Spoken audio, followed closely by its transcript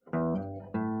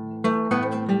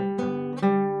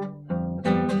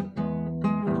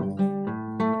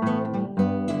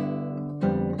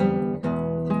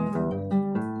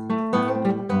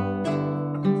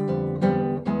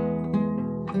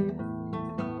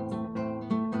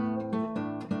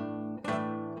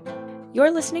You're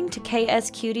listening to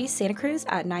KSQD Santa Cruz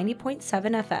at 90.7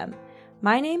 FM.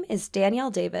 My name is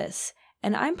Danielle Davis,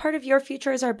 and I'm part of Your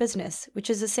Future is Our Business, which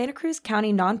is a Santa Cruz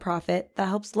County nonprofit that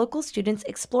helps local students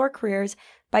explore careers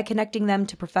by connecting them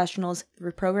to professionals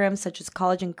through programs such as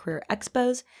college and career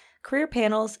expos, career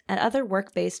panels, and other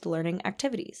work-based learning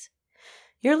activities.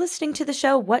 You're listening to the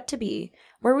show What to Be,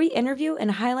 where we interview and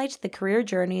highlight the career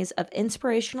journeys of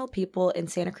inspirational people in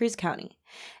Santa Cruz County.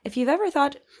 If you've ever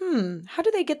thought, how do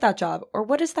they get that job, or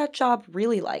what is that job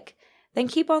really like, then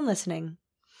keep on listening.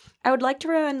 I would like to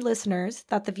remind listeners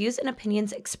that the views and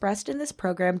opinions expressed in this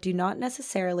program do not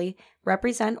necessarily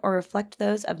represent or reflect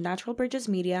those of Natural Bridges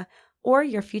Media or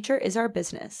Your Future is Our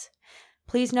Business.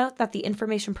 Please note that the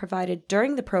information provided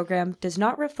during the program does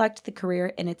not reflect the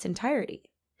career in its entirety.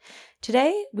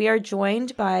 Today, we are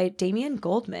joined by Damien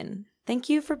Golbin. Thank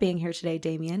you for being here today,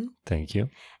 Damien. Thank you.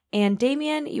 And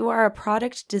Damien, you are a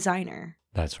product designer.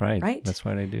 That's right. Right? That's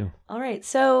what I do. All right.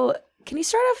 So can you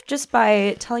start off just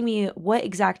by telling me what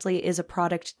exactly is a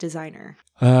product designer?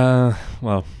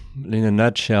 Well, in a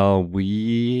nutshell,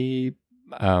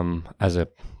 I'm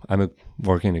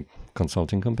working in a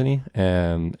consulting company,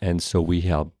 and so we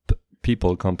help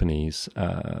companies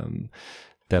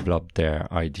develop their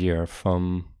idea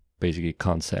from basically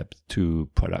concept to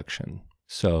production.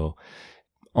 So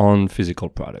on physical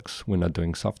products, we're not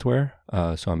doing software.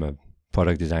 So I'm a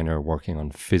product designer working on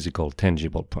physical,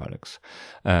 tangible products.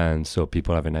 And so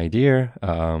people have an idea,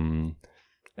 and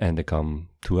they come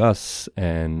to us,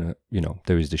 and,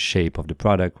 there is the shape of the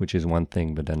product, which is one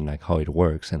thing, but then like how it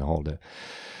works and all the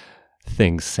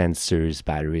things, sensors,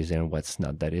 batteries, and what's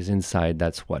not that is inside,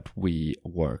 that's what we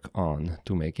work on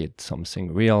to make it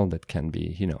something real that can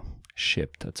be,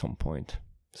 shipped at some point.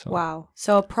 So wow.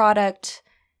 So a product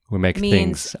we make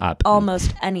things up.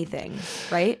 Almost anything,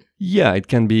 right? Yeah, it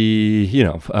can be,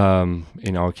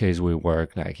 in our case, we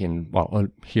work like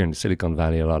here in Silicon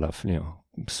Valley, a lot of,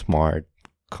 smart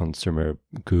consumer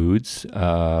goods,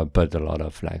 but a lot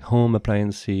of like home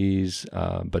appliances,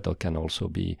 but it can also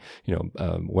be,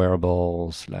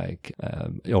 wearables, like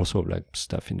also like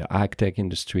stuff in the ag tech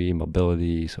industry,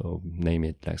 mobility, so name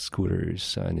it, like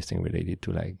scooters, anything related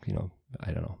to like,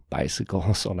 I don't know,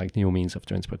 bicycles or like new means of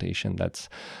transportation. That's,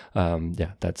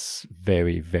 that's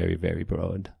very, very, very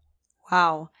broad.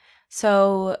 Wow.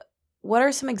 So what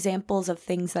are some examples of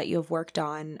things that you have worked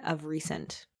on of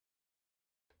recent?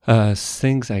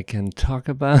 Things I can talk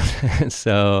about.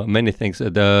 So many things.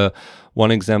 The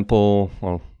one example,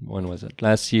 when was it?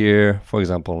 Last year, for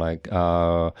example, like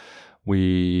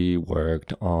we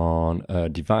worked on a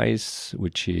device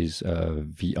which is a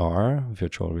VR,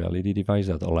 virtual reality device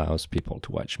that allows people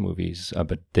to watch movies,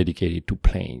 but dedicated to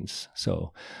planes.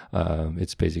 So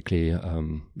it's basically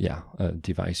a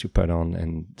device you put on,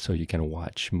 and so you can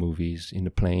watch movies in the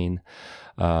plane.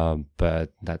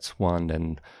 But that's one.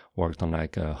 Then worked on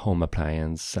like a home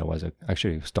appliance that was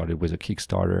actually started with a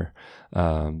Kickstarter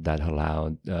that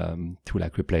allowed to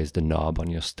like replace the knob on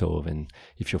your stove, and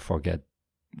if you forget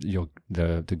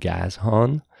the gas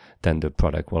on, then the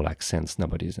product will like sense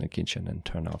nobody's in the kitchen and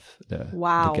turn off the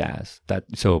gas.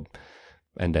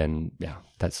 And then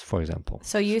that's for example.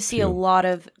 So you see a lot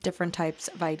of different types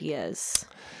of ideas.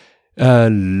 A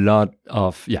lot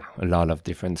of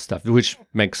different stuff, which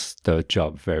makes the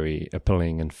job very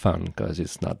appealing and fun, because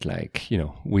it's not like,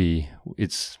 we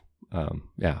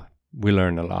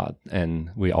learn a lot, and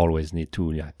we always need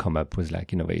to come up with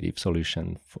like innovative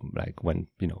solution from like when,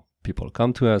 people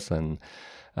come to us, and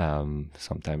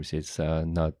sometimes it's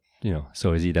not,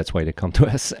 so easy. That's why they come to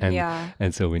us.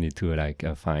 And so we need to like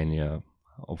find,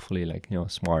 hopefully like,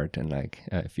 smart and like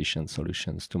efficient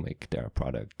solutions to make their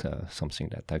product something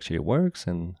that actually works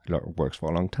and works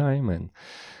for a long time, and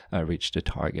reach the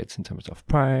targets in terms of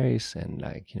price and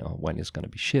like, when it's going to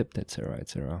be shipped, etc.,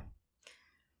 etc.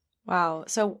 Wow.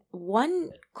 So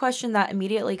one question that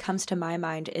immediately comes to my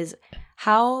mind is,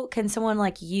 how can someone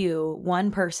like you, one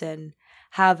person,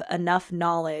 have enough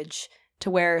knowledge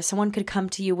to where someone could come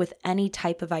to you with any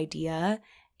type of idea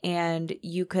and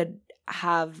you could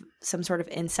have some sort of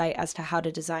insight as to how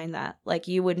to design that? Like,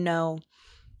 you would know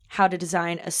how to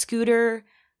design a scooter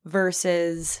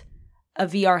versus a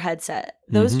VR headset.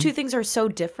 Those two things are so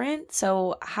different.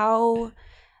 So how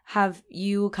have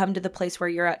you come to the place where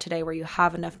you're at today, where you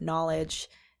have enough knowledge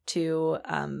to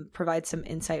provide some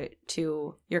insight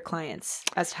to your clients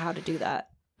as to how to do that?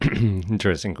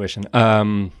 Interesting question.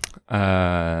 Thank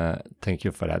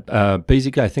you for that.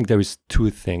 Basically, I think there is two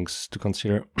things to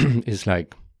consider. Is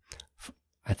like,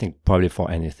 I think probably for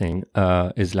anything,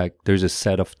 is like there's a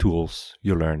set of tools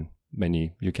you can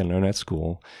learn at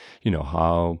school.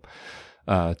 How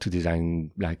to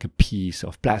design like a piece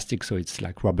of plastic so it's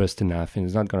like robust enough and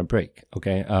it's not going to break.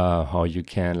 Okay, how you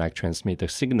can like transmit a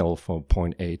signal from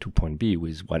point A to point B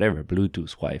with whatever,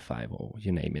 Bluetooth, Wi-Fi, or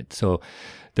you name it. So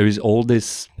there is all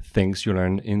these things you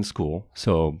learn in school.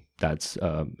 So that's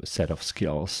a set of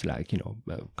skills like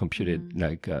computed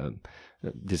like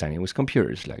designing with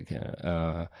computers, like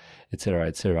et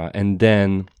cetera, and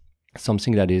then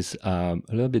something that is a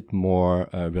little bit more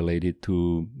related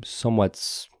to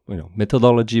somewhat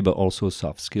methodology, but also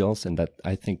soft skills, and that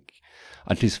I think,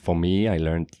 at least for me, I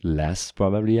learned less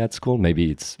probably at school. Maybe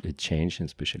it changed,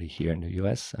 especially here in the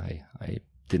US. I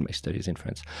did my studies in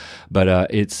France, but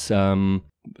it's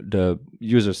the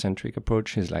user-centric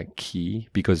approach is like key,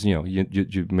 because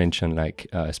you mentioned like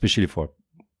especially for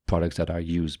products that are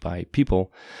used by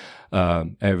people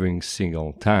every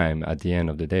single time. At the end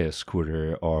of the day, a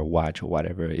scooter or watch or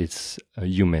whatever, it's a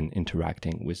human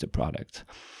interacting with the product.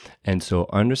 And so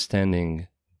understanding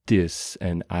this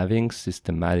and having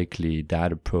systematically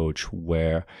that approach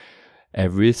where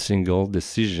every single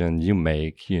decision you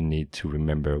make, you need to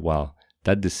remember, well,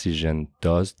 that decision,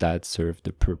 does that serve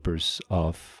the purpose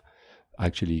of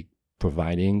actually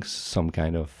providing some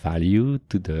kind of value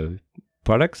to the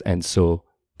products and so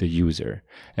the user?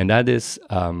 And that is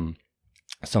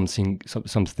something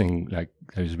like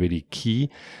that is really key,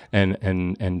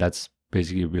 and that's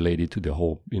basically related to the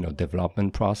whole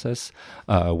development process,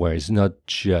 where it's not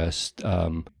just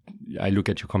I look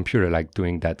at your computer, like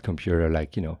doing that computer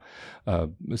like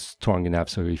strong enough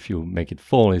so if you make it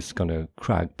fall it's gonna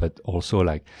crack, but also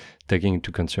like taking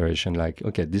into consideration like,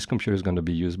 okay, this computer is going to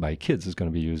be used by kids, it's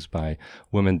going to be used by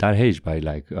women that age, by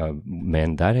like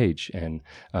men that age, and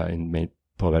in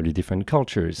probably different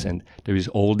cultures, and there is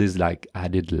all this like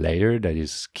added layer that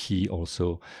is key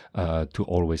also to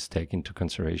always take into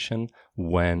consideration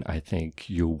when I think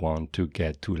you want to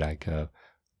get to like a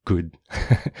good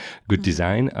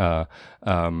design,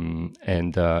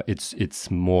 and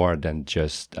it's more than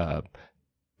just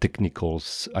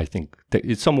technicals. I think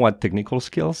it's somewhat technical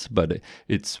skills, but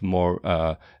it's more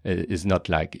it's not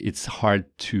like, it's hard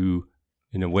to,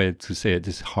 in a way to say it,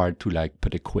 is hard to like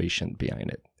put equation behind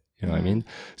it. You know what I mean?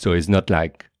 So it's not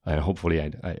like,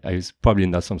 hopefully it's probably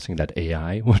not something that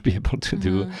AI would be able to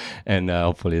do, and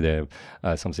hopefully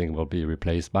something will be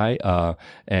replaced by,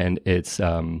 and it's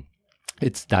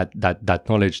that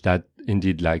knowledge that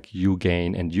indeed like you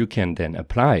gain and you can then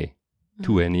apply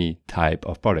to any type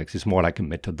of products. It's more like a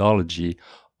methodology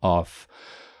of,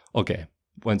 okay,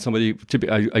 when somebody,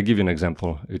 I give you an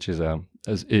example, which is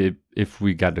as if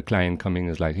we got the client coming,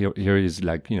 is like, here is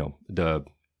like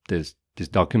this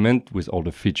document with all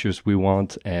the features we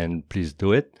want, and please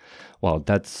do it. Well,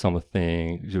 that's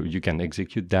something you can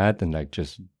execute that and like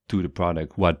just do the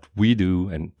product. What we do,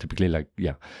 and typically like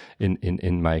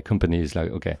in my company, is like,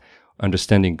 okay,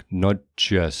 understanding not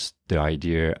just the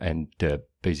idea and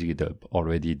basically the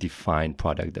already defined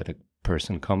product that a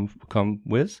person come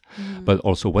with, but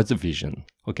also what's the vision.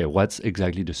 Okay, what's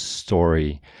exactly the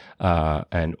story,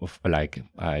 and like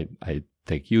I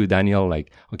take you, Daniel,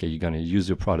 like, okay, you're going to use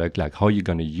your product, like how you're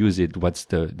going to use it, what's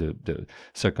the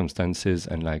circumstances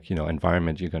and like,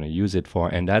 environment you're going to use it for.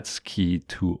 And that's key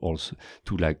to also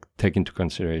to like take into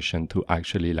consideration to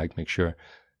actually like make sure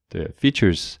the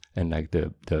features and like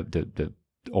the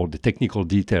all the technical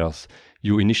details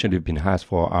you initially been asked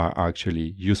for are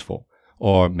actually useful,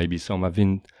 or maybe some have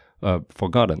been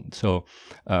forgotten. So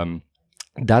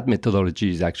that methodology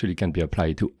is actually can be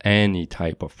applied to any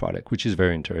type of product, which is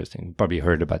very interesting. You probably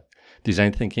heard about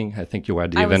design thinking. I think you were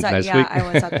at the event last week.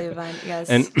 I was at the event, yes.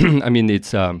 And I mean,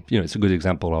 it's it's a good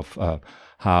example of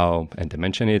how, and to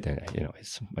mention it, and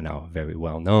it's now very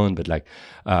well known, but like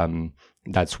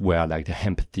that's where like the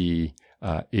empathy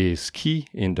is key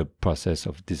in the process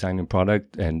of designing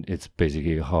product, and it's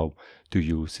basically how do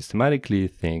you systematically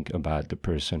think about the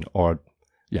person, or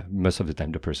most of the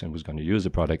time the person who's going to use the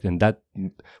product. And that,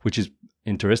 which is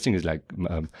interesting, is like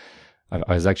I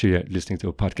was actually listening to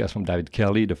a podcast from David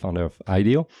Kelly, the founder of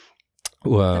IDEO.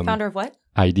 The founder of what?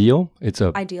 IDEO. It's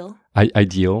a IDEO.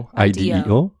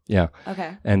 IDEO. Yeah.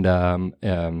 Okay. And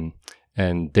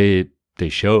they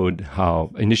showed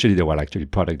how initially they were actually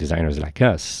product designers like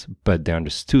us, but they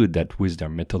understood that with their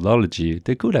methodology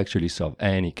they could actually solve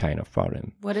any kind of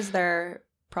problem. What is their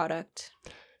product?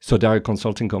 So they're a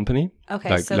consulting company.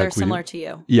 Okay, so they're similar to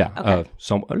you. Yeah, okay.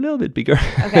 Some a little bit bigger.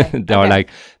 Okay. They are like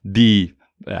the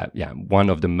one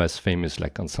of the most famous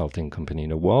like consulting company in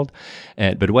the world.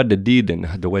 But what they did and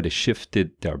the way they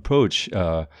shifted their approach,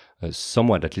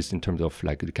 somewhat, at least in terms of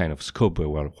like the kind of scope we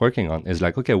were working on, is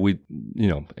like, okay, a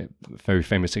very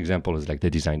famous example is like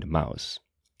they designed a mouse.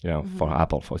 for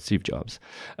Apple, for Steve Jobs.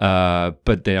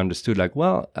 But they understood like,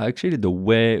 well, actually the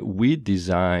way we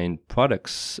design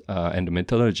products and the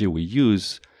methodology we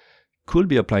use could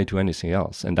be applied to anything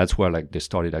else. And that's where like they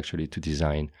started actually to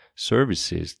design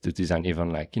services, to design even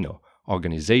like,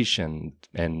 organization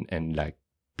and like,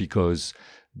 because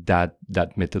that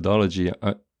methodology,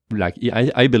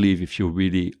 I believe if you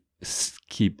really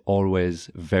keep always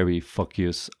very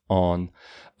focused on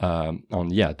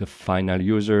the final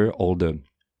user, all the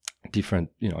different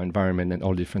environment and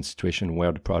all different situations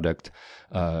where the product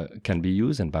can be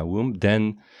used and by whom,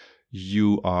 then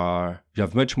you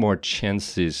have much more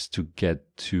chances to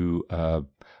get to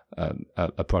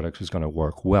a product who's going to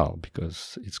work well,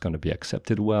 because it's going to be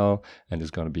accepted well and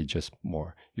it's going to be just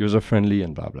more user friendly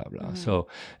and blah blah blah. Mm-hmm. So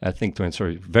I think, to answer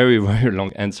a very very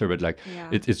long answer, but like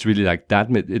it's really like that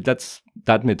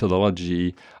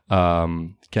methodology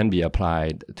can be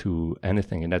applied to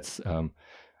anything, and that's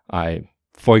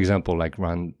for example, like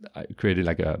I created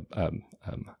like a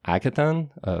hackathon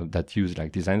that used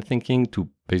like design thinking to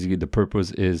basically, the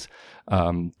purpose is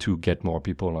to get more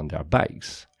people on their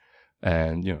bikes.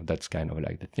 And, that's kind of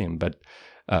like the thing. But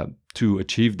to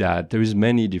achieve that, there is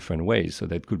many different ways. So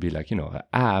that could be like, an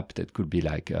app, that could be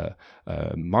like a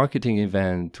marketing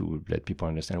event to let people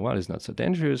understand, well, it's not so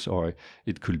dangerous, or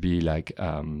it could be like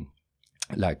an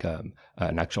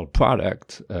actual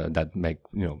product that make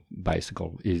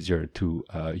bicycle easier to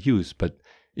use. But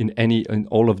in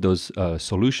all of those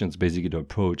solutions, basically the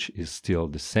approach is still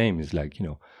the same. It's like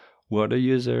what the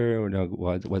user,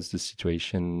 what's the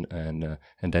situation, and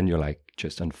then you like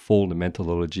just unfold the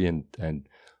methodology, and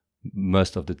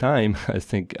most of the time, I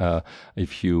think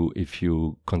if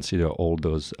you consider all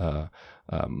those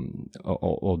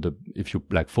if you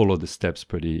like follow the steps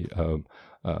pretty.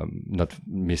 Not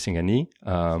missing any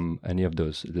of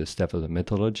the steps of the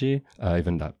methodology,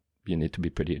 even that you need to be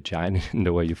pretty agile in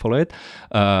the way you follow it.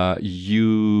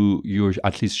 You're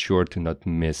at least sure to not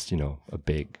miss,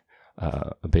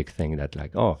 a big thing that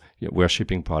like, we're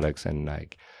shipping products and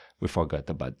like we forgot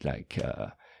about like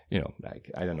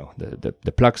like I don't know,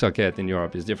 the plug socket in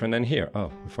Europe is different than here.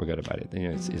 Oh, we forgot about it.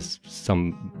 It's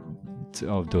some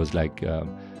of those like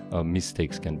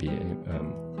mistakes can be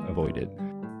avoided.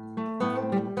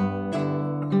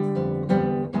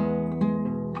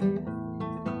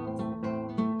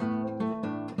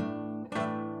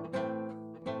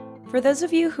 For those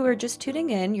of you who are just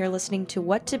tuning in, you're listening to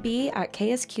What to Be at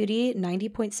KSQD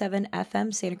 90.7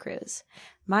 FM Santa Cruz.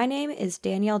 My name is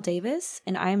Danielle Davis,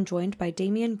 and I am joined by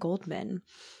Damien Golbin,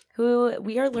 who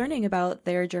we are learning about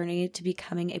their journey to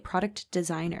becoming a product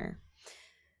designer.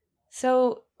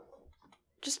 So,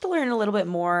 just to learn a little bit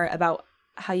more about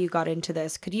how you got into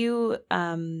this, could you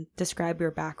describe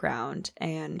your background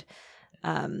and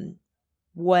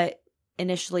what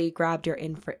initially grabbed your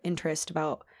interest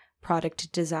about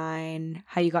product design,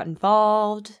 how you got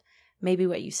involved, maybe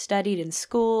what you studied in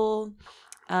school?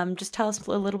 Just tell us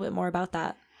a little bit more about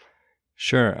that.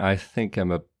 Sure. I think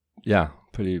I'm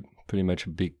pretty much a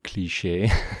big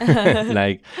cliche,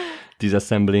 like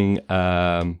disassembling,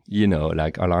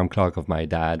 like alarm clock of my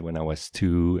dad when I was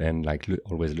 2, and like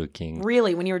always looking.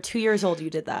 Really? When you were 2 years old, you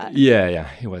did that? Yeah.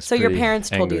 It was. So your parents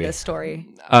told you this story?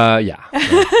 Yeah.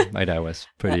 My dad was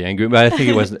pretty angry, but I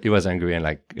think he was angry and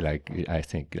like I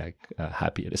think like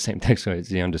happy at the same time. So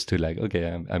he understood like, okay,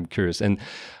 I'm curious, and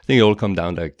I think it all come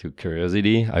down like to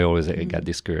curiosity. I always got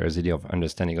this curiosity of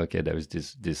understanding. Okay, there is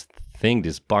this thing,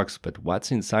 this box, but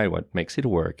what's inside? What makes it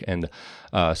work? And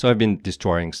so I've been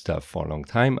destroying stuff for a long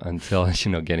time until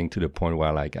getting to the point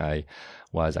where like I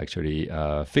was actually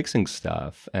fixing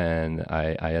stuff, and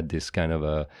I had this kind of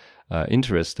a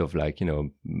interest of like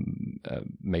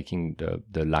making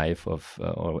the life of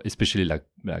or especially like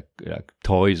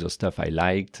toys or stuff I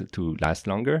liked to last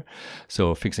longer.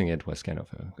 So fixing it was kind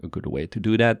of a good way to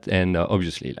do that. And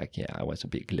obviously like I was a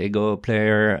big Lego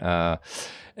player,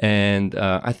 and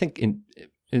I think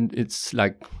it's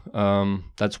like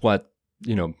that's what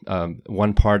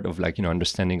one part of like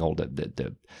understanding all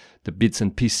the bits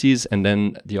and pieces, and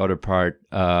then the other part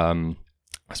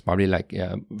it's probably like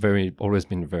always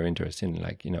been very interested in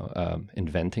like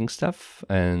inventing stuff,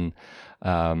 and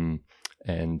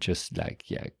just like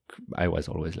I was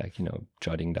always like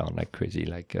jotting down like crazy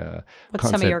like what's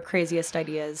some of your craziest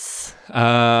ideas?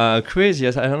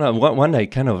 Craziest, I don't know. One I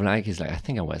kind of like is like I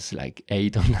think I was like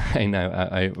 8 or 9.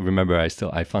 I remember I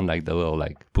found like the little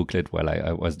like booklet where like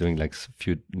I was doing like a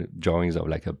few drawings of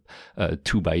like a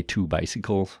 2x2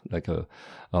 bicycle, like a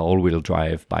all-wheel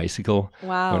drive bicycle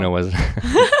Wow. when I was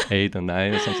 8 or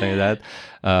 9 or something like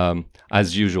that.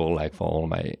 As usual, like for all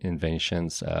my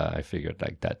inventions, I figured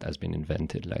like that has been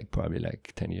invented like probably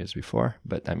like 10 years before.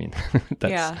 But I mean,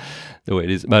 that's the way it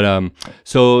is. But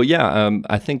so yeah,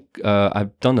 I think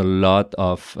I've done a lot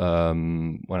of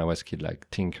when I was a kid, like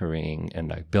tinkering and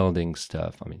like building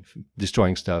stuff. I mean,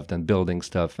 destroying stuff, then building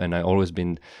stuff, and I always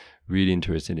been really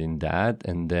interested in that.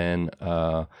 And then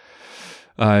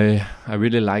I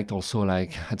really liked also,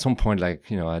 like at some point, like,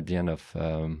 you know, at the end of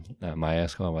my high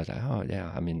school, I was like, oh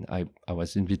yeah, I mean, I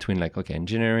was in between like, okay,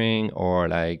 engineering or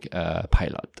like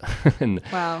pilot. And,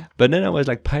 Wow. but then I was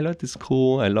like, pilot is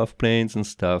cool, I love planes and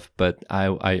stuff, but I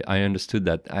understood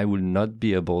that I would not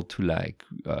be able to like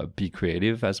be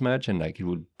creative as much, and like it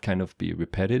would kind of be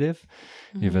repetitive,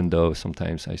 even though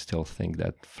sometimes I still think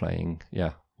that flying,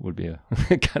 would be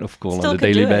kind of cool Still on a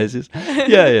could daily do it. basis.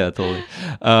 Yeah, totally.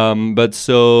 But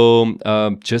so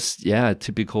just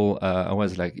typical. I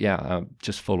was like,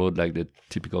 just followed like the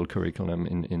typical curriculum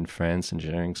in France,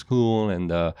 engineering school,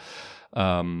 and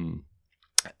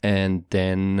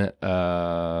then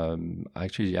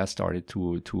actually started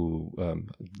to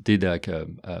did like a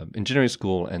engineering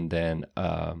school, and then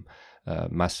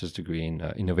master's degree in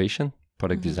innovation,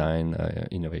 product design,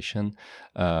 innovation,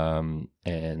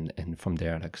 and from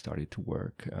there like started to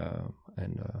work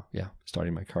and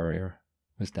started my career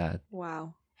with that.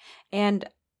 Wow. And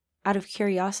out of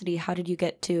curiosity, how did you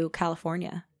get to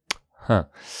California? So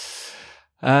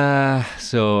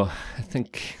I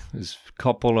think there's a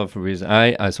couple of reasons.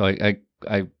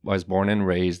 I was born and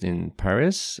raised in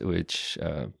Paris, which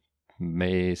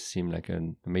may seem like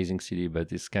an amazing city,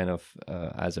 but it's kind of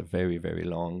has a very, very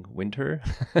long winter.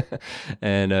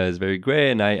 And it's very gray.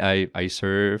 And I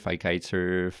surf, I kite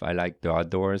surf, I like the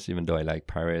outdoors. Even though I like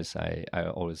Paris, I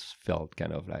always felt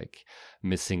kind of like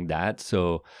missing that.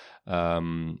 So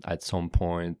at some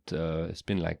point, it's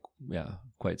been like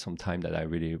quite some time that I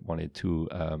really wanted to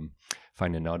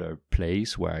find another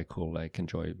place where I could like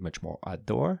enjoy much more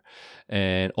outdoor.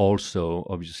 And also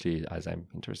obviously, as I'm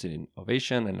interested in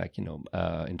innovation and like, you know,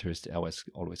 I was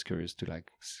always curious to like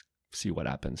see what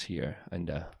happens here in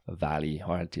the valley,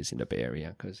 or at least in the Bay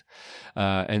Area, because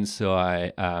and so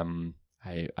I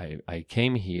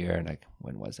came here, like,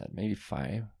 when was that? Maybe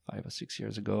 5 or 6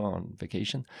 years ago on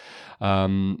vacation,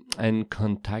 and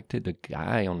contacted a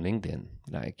guy on LinkedIn.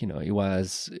 Like, you know, he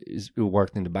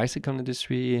worked in the bicycle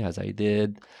industry as I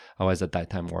did. I was at that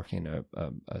time working in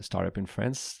a startup in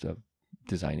France,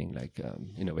 designing like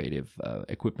innovative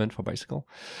equipment for bicycle.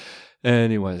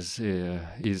 And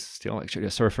he's still actually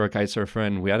a surfer, kite surfer,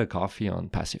 and we had a coffee on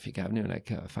Pacific Avenue, like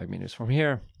 5 minutes from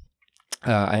here.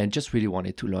 I just really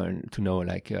wanted to know,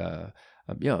 like,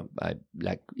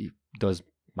 does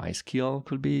my skill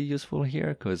could be useful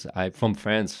here? Because from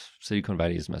France, Silicon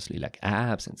Valley is mostly like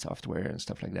apps and software and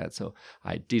stuff like that. So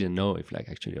I didn't know if like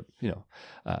actually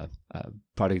a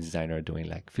product designer doing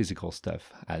like physical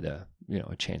stuff had a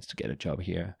chance to get a job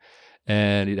here.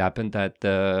 And it happened that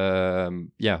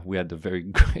we had a very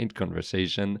great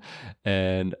conversation,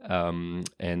 and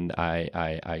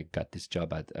I got this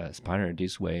job at Spanner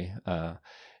this way,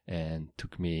 and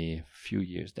took me a few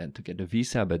years then to get the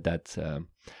visa, but that's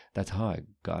how I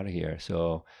got here.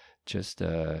 So just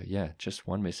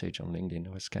one message on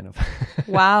LinkedIn was kind of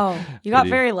wow. You got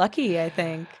very lucky, I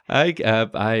think. I guess.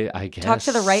 Talk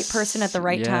to the right person at the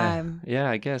right time. Yeah,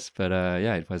 I guess. But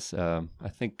it was. I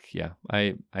think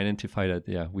I identified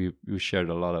that we shared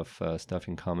a lot of stuff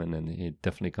in common, and it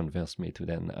definitely convinced me to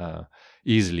then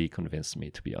easily convinced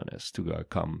me, to be honest, to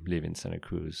come live in Santa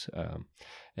Cruz.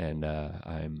 And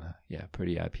I'm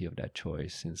pretty happy of that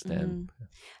choice since then.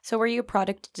 So were you a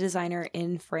product designer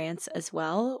in France as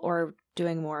well, or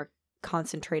doing more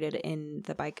concentrated in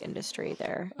the bike industry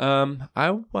there?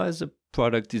 I was a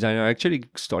product designer. I actually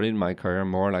started my career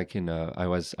more like in I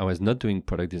was not doing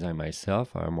product design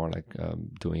myself. I was more like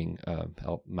doing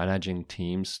managing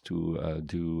teams to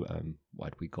do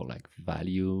what we call like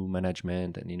value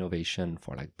management and innovation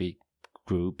for like big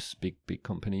groups, big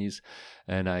companies.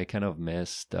 And I kind of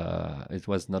missed it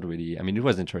was not really, I mean, it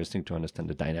was interesting to understand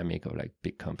the dynamic of like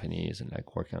big companies and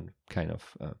like work on kind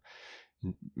of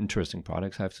interesting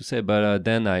products, I have to say. But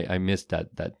then I missed that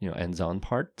hands-on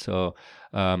part. So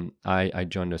I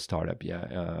joined a startup.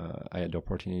 I had the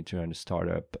opportunity to join a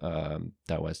startup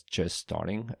that was just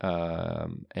starting,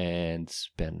 and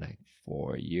spent like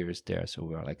 4 years there. So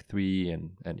we were like 3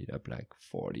 and ended up like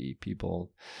 40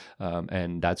 people,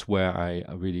 and that's where I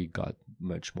really got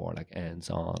much more like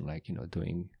hands-on, like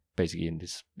doing basically in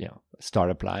this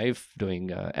startup life,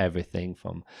 doing everything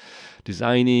from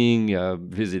designing,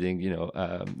 visiting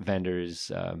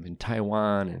vendors in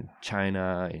Taiwan and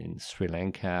China, in Sri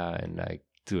Lanka, and like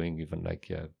doing even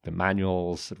like the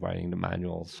manuals, writing the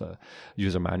manuals,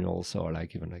 user manuals, or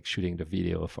like even like shooting the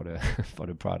video for the for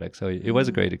the product. So it was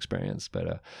a great experience.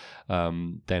 But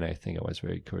then I think I was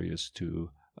very curious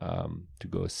to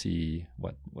go see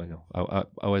what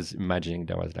I was imagining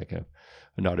there was like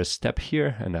another step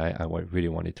here, and I really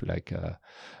wanted to like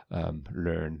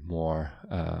learn more,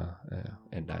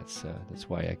 and that's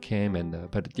why I came.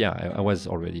 And but yeah, I was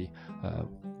already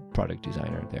product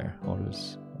designer there,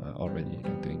 always already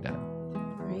doing that.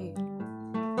 Great.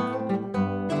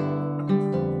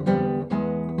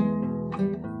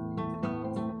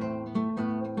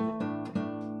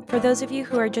 For those of you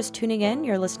who are just tuning in,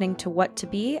 you're listening to What to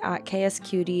Be at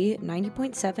KSQD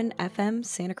 90.7 FM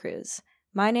Santa Cruz.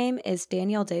 My name is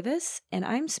Danielle Davis, and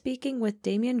I'm speaking with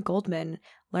Damien Golbin,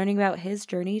 learning about his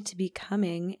journey to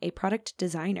becoming a product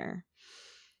designer.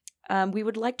 We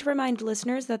would like to remind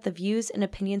listeners that the views and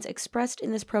opinions expressed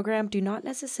in this program do not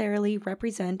necessarily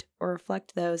represent or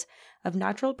reflect those of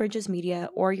Natural Bridges Media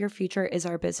or Your Future is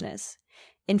Our Business.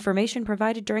 Information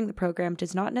provided during the program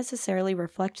does not necessarily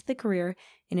reflect the career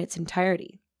in its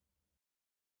entirety.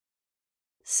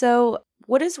 So,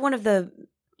 what is one of the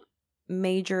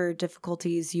major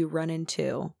difficulties you run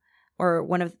into, or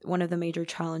one of the major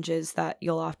challenges that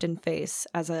you'll often face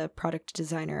as a product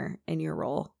designer in your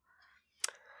role?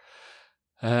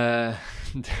 There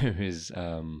is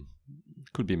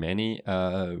could be many.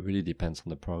 Really depends on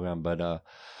the program, but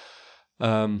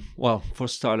well, for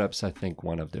startups, I think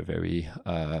one of the very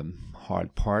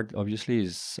hard part, obviously,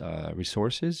 is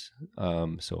resources.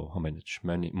 So how much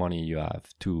money you have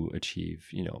to achieve,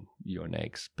 your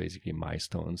next basically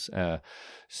milestones.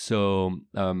 So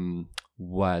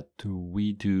what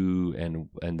we do,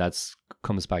 and that's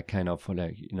comes by kind of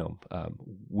like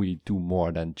we do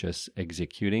more than just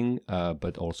executing,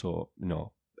 but also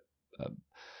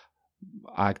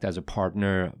act as a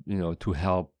partner, to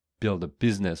help build a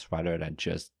business rather than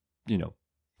just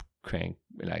crank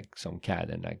like some CAD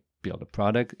and like build a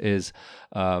product, is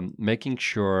making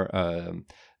sure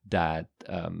that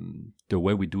the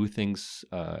way we do things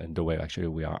and the way actually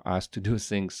we are asked to do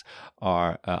things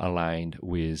are aligned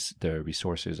with the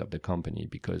resources of the company.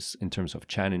 Because in terms of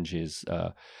challenges,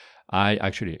 I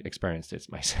actually experienced this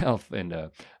myself in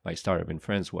my startup in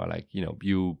France, where like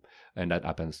and that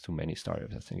happens to many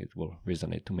startups. I think it will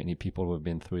resonate to many people who have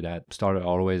been through that. Startups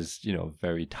always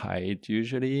very tight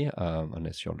usually,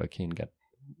 unless you're lucky and get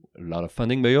a lot of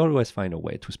funding, but you always find a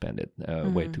way to spend it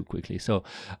way too quickly. So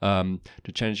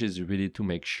the challenge is really to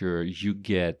make sure you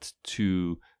get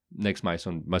to next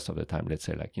milestone most of the time, let's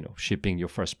say like shipping your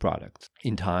first product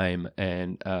in time,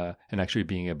 and actually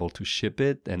being able to ship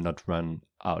it and not run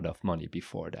out of money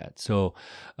before that. So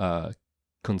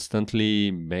constantly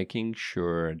making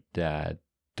sure that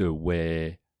the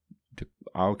way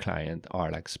our client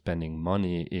are like spending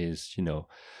money is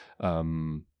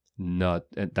not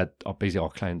that basically our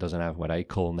client doesn't have what I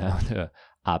call now the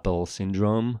Apple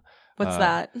syndrome. What's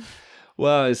that?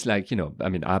 Well, it's like,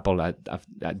 Apple,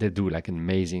 they do like an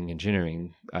amazing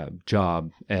engineering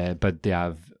job, but they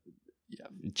have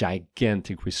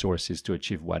gigantic resources to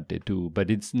achieve what they do. But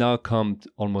it's now come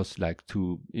almost like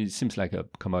it seems like a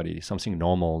commodity, something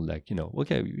normal, like,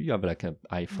 okay, you have like an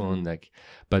iPhone, like,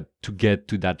 but to get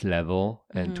to that level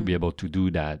and to be able to do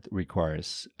that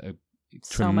requires a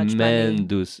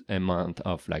tremendous amount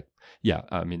of like,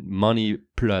 money,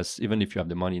 plus even if you have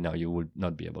the money now, you would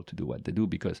not be able to do what they do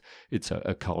because it's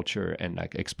a culture and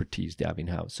like expertise they have in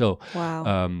house. So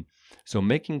wow. So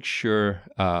making sure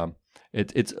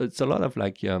it's a lot of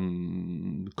like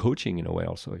coaching in a way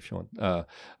also, if you want,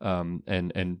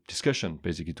 and discussion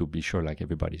basically to be sure like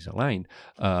everybody's aligned,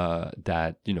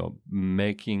 that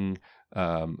making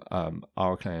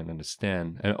our client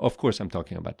understand. And of course I'm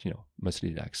talking about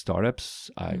mostly like startups.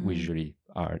 We usually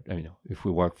are, if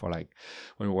we work for when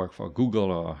we work for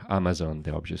Google or Amazon,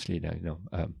 they obviously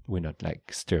we're not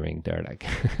like steering their like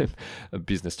a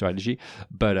business strategy,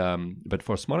 but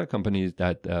for smaller companies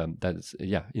that's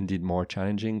indeed more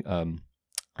challenging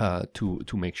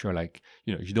to make sure like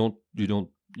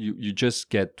you just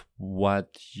get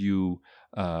what you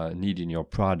need in your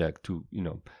product to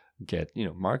get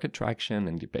market traction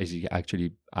and basically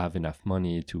actually have enough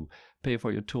money to pay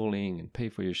for your tooling and pay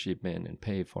for your shipment and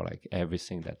pay for like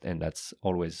everything and that's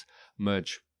always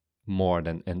much more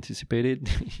than anticipated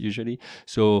usually.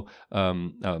 So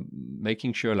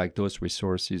making sure like those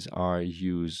resources are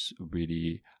used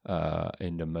really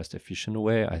in the most efficient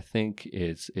way, I think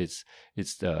it's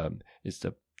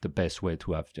the the best way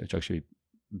to actually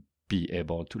be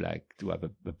able to have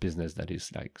a business that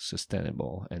is like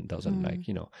sustainable and doesn't like,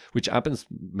 which happens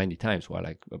many times where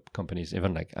like companies,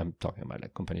 even like I'm talking about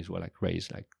like companies who like raise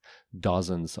like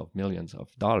dozens of millions of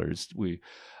dollars,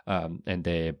 and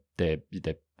they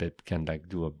can like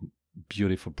do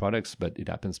beautiful products, but it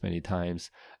happens many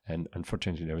times. And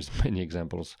unfortunately, there is many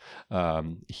examples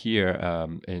here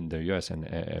in the US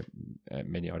and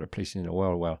many other places in the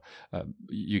world where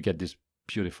you get this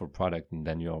beautiful product and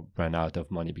then you'll run out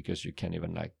of money because you can't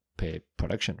even like pay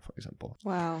production, for example.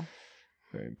 Wow.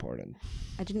 Very important.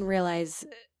 I didn't realize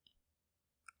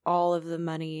all of the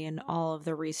money and all of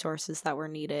the resources that were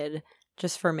needed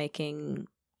just for making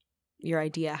your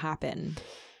idea happen.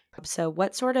 So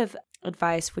what sort of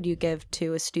advice would you give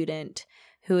to a student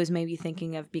who is maybe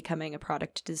thinking of becoming a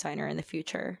product designer in the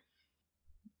future?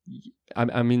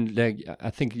 I mean, like, I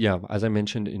think, yeah, as I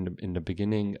mentioned in the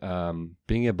beginning,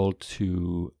 being able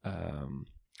to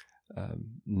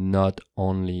not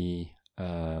only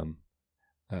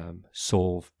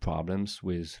solve problems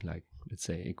with, like, let's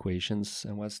say, equations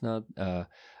and what's not. I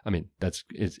mean,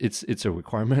 it's a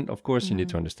requirement, of course. You need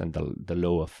to understand the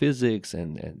law of physics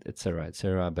and et cetera, et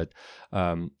cetera. But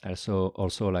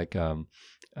also like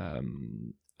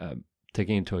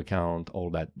taking into account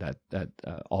all that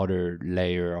other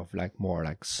layer of like more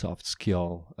like soft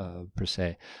skill per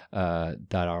se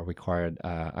that are required,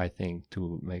 I think,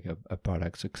 to make a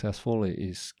product successful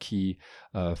is key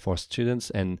for students.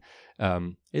 And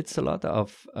it's a lot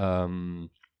of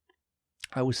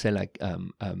I would say like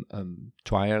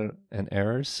trial and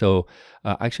errors. So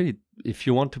actually, if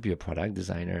you want to be a product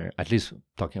designer, at least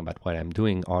talking about what I'm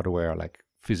doing, hardware, like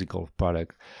physical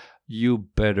product, you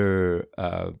better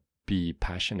be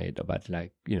passionate about,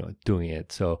 like, doing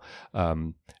it. So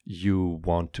you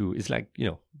want to, it's like,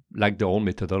 like the old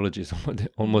methodologies,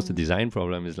 almost a design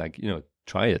problem is like,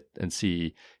 try it and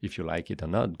see if you like it or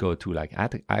not. Go to like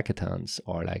hackathons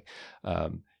or like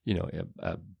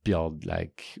build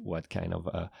like what kind of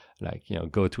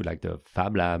go to like the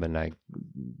Fab Lab and like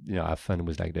have fun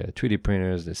with like the 3D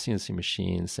printers, the CNC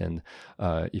machines, and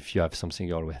if you have something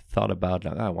you always thought about,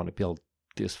 like, I want to build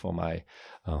this for my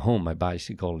home, my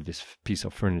bicycle, this piece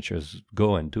of furniture,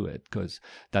 go and do it, because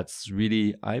that's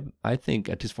really, I think,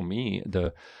 at least for me,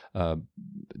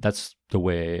 that's the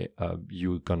way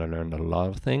you're gonna learn a lot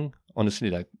of things. Honestly,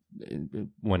 like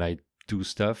when I do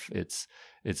stuff, it's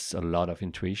a lot of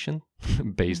intuition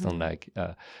based on like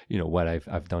what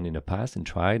I've done in the past and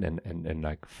tried and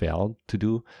like failed to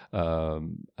do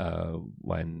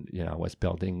when I was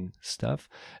building stuff,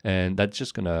 and that's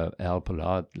just gonna help a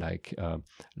lot. Like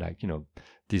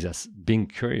these are being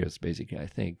curious, basically. I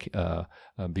think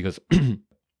because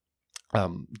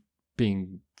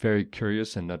being very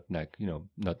curious and not like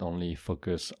not only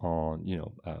focus on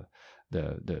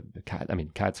the CAD. I mean,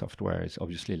 CAD software is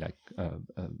obviously like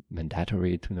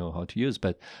mandatory to know how to use,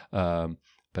 but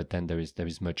then there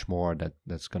is much more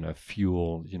that's gonna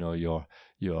fuel your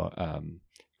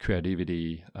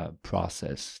creativity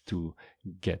process to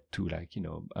get to like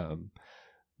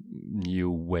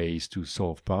new ways to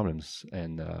solve problems.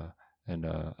 And I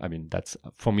mean, that's,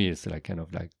 for me, it's like kind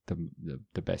of like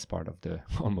the best part of the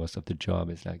almost of the job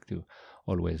is like to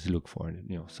always look for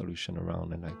solution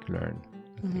around and like learn.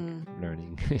 I think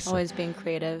learning is always being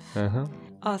creative.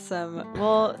 Awesome.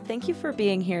 Well, thank you for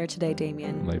being here today,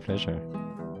 Damien. My pleasure.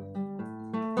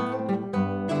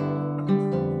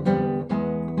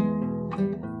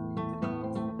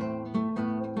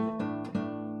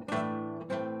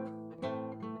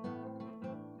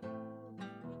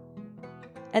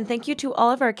 And thank you to all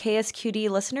of our KSQD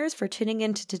listeners for tuning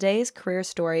into today's career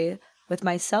story with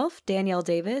myself, Danielle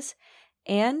Davis,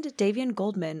 and Damien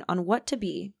Golbin on what to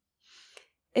be.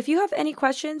 If you have any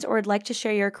questions or would like to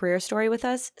share your career story with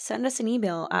us, send us an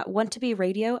email at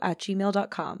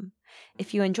wanttoberadio@gmail.com.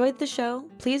 If you enjoyed the show,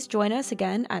 please join us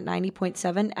again at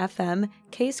 90.7 FM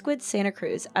K-Squid Santa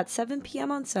Cruz at 7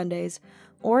 p.m. on Sundays,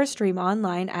 or stream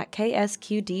online at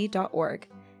ksqd.org.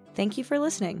 Thank you for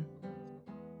listening.